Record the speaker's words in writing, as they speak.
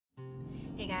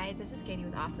Hey guys, this is Katie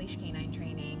with Off Leash Canine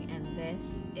Training, and this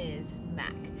is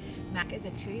Mac. Mac is a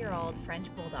 2-year-old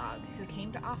French Bulldog who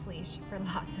came to Off Leash for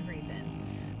lots of reasons.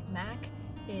 Mac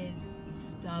is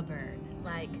stubborn,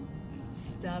 like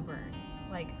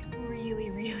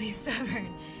really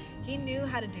stubborn. He knew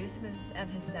how to do some of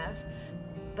his stuff,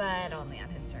 but only on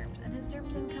his terms, and his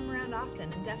terms didn't come around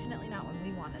often, and definitely not when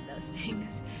we wanted those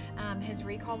things. His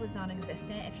recall was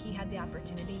non-existent. If he had the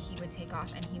opportunity, he would take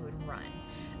off and he would run,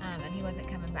 and he wasn't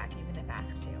coming back even if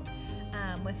asked to.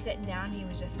 With sitting down, he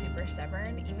was just super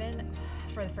stubborn. Even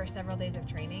for the first several days of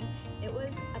training, it was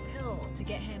a pill to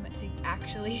get him to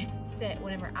actually sit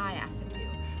whenever I asked him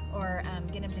to, or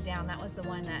get him to down. That was the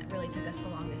one that really took us the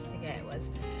longest to get, was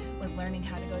learning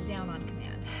how to go down on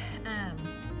command.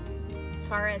 As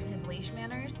far as his leash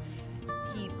manners,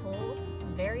 he pulled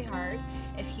very hard.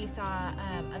 If he saw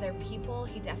other people,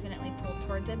 he definitely pulled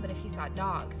toward them, but if he saw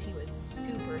dogs, he was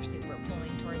super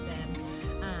pulling toward them,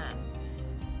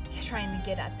 trying to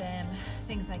get at them,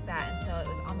 things like that. And so it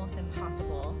was almost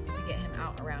impossible to get him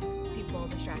out around people,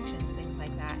 distractions, things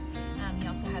like that. He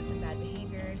also had some bad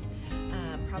behaviors.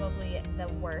 Probably the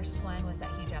worst one was that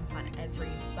he jumps on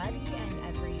everybody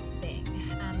and everything.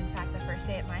 In fact, the first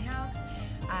day at my house,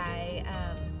 I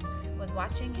was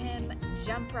watching him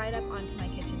jump right up onto my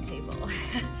kitchen table.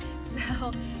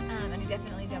 And he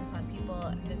definitely jumps on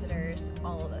people, visitors,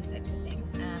 all of those types of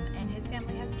things. And his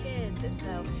family has kids, and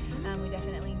so we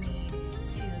definitely need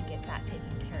to get that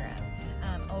taken care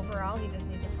of. Overall, he just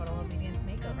needs a total obedience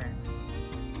makeover.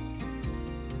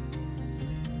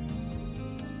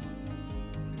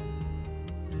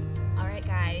 Alright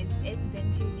guys, it's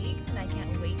been 2 weeks and I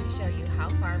can't wait to show you how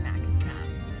far Mac has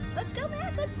come. Let's go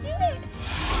Mac, let's do it!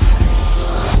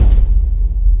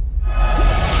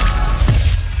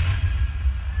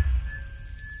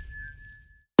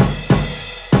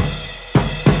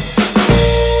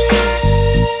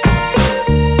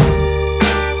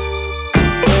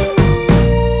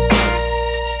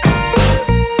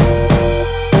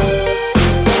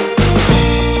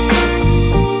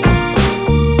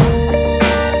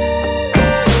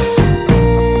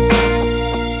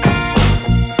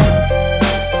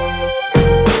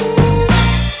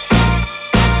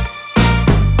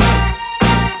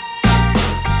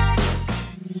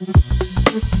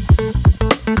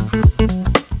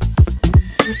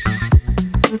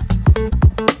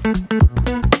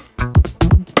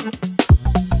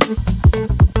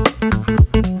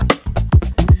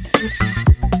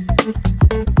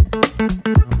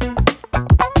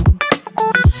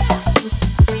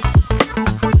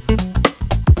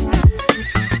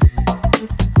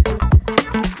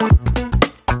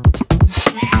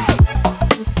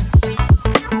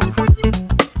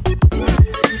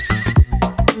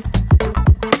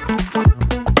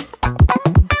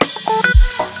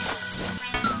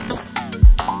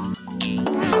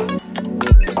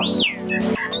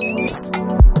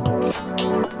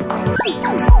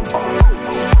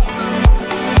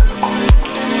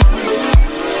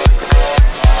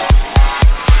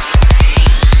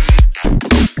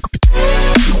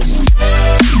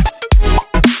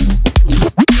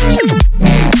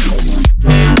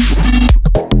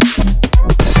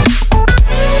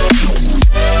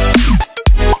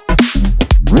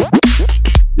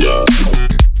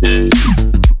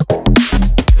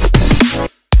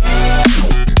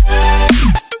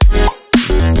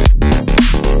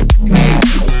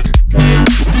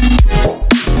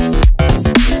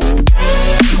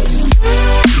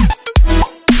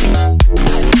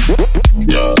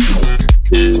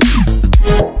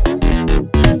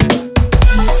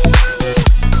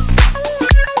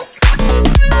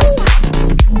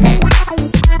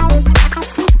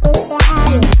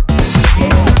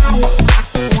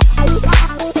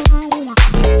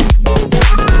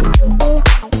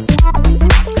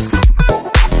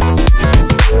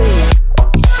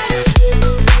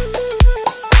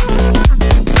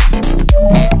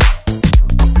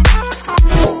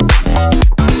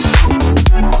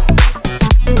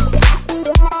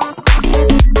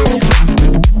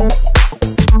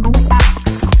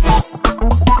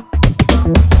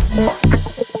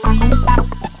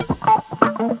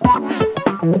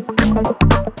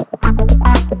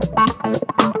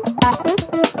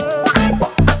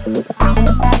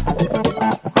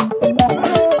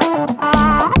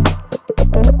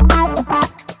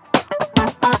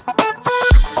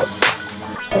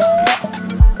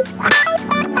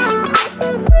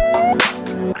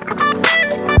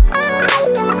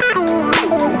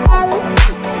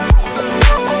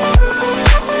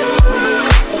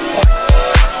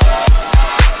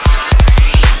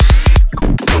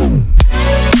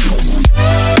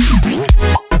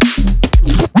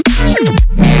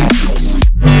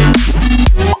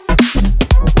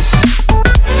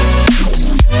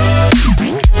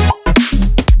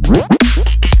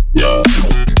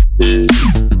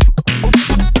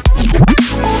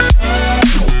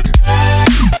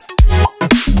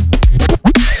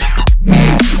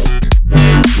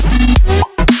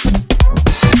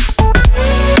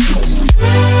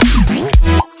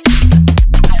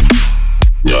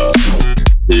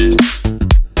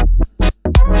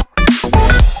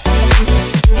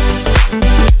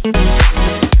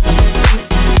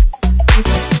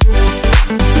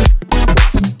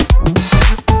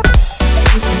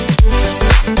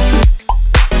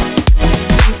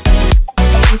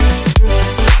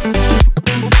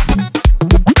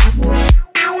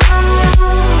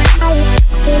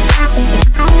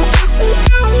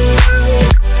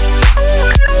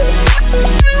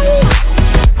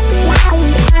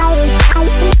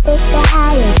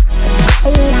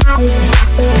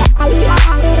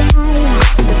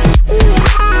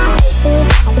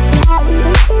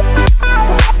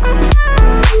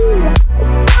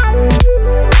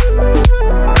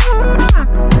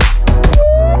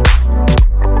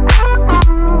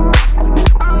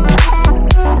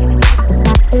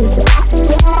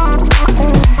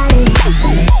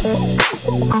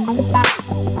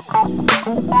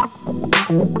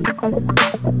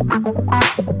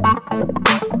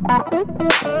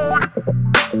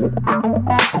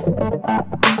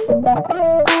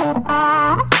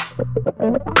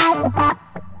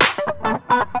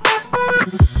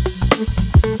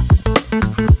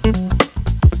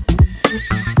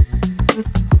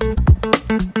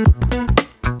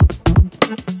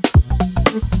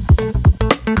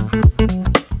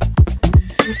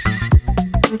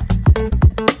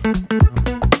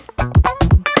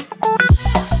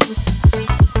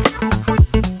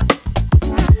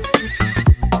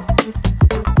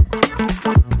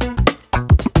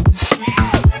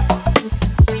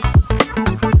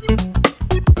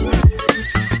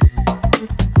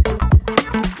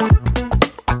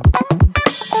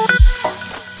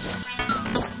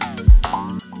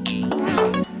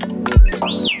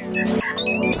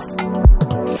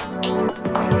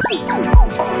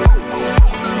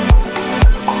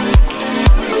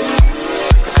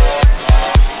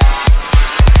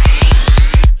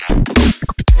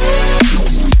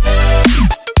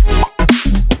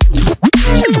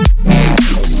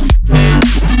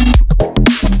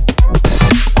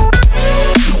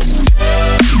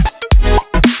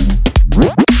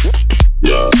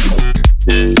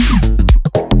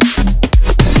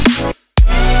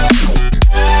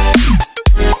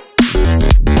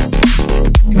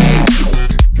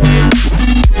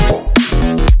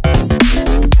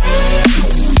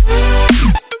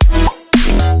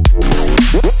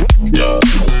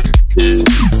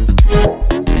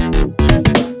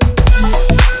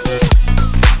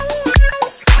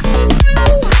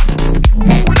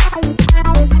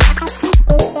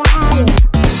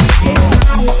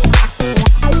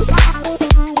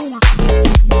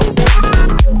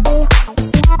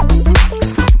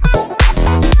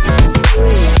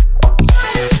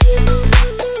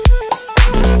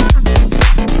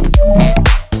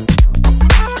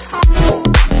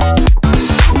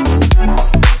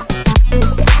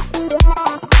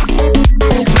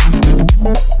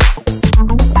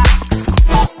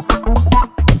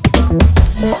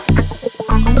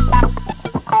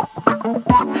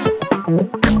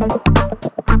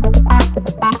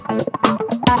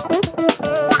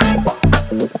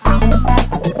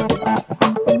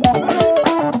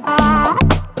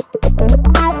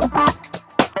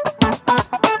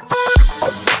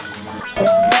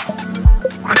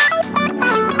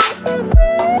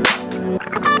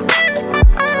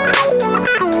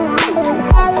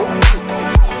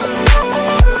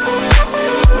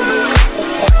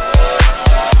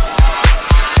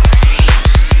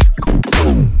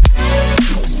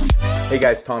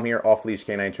 guys, Tom here, Off Leash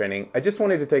Canine Training. I just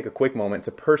wanted to take a quick moment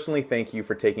to personally thank you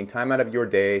for taking time out of your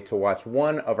day to watch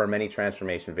one of our many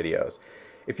transformation videos.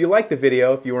 If you liked the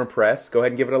video, if you were impressed, go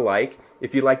ahead and give it a like.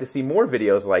 If you'd like to see more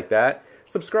videos like that,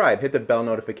 subscribe, hit the bell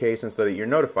notification so that you're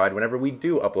notified whenever we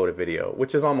do upload a video,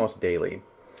 which is almost daily.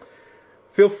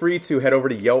 Feel free to head over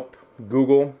to YELP,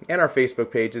 Google, and our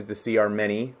Facebook pages to see our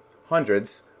many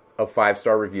hundreds of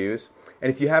 5-star reviews.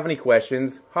 And if you have any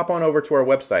questions, hop on over to our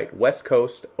website,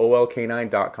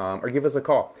 westcoastolk9.com, or give us a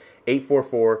call,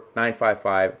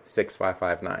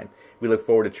 844-955-6559. We look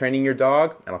forward to training your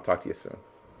dog, and I'll talk to you soon.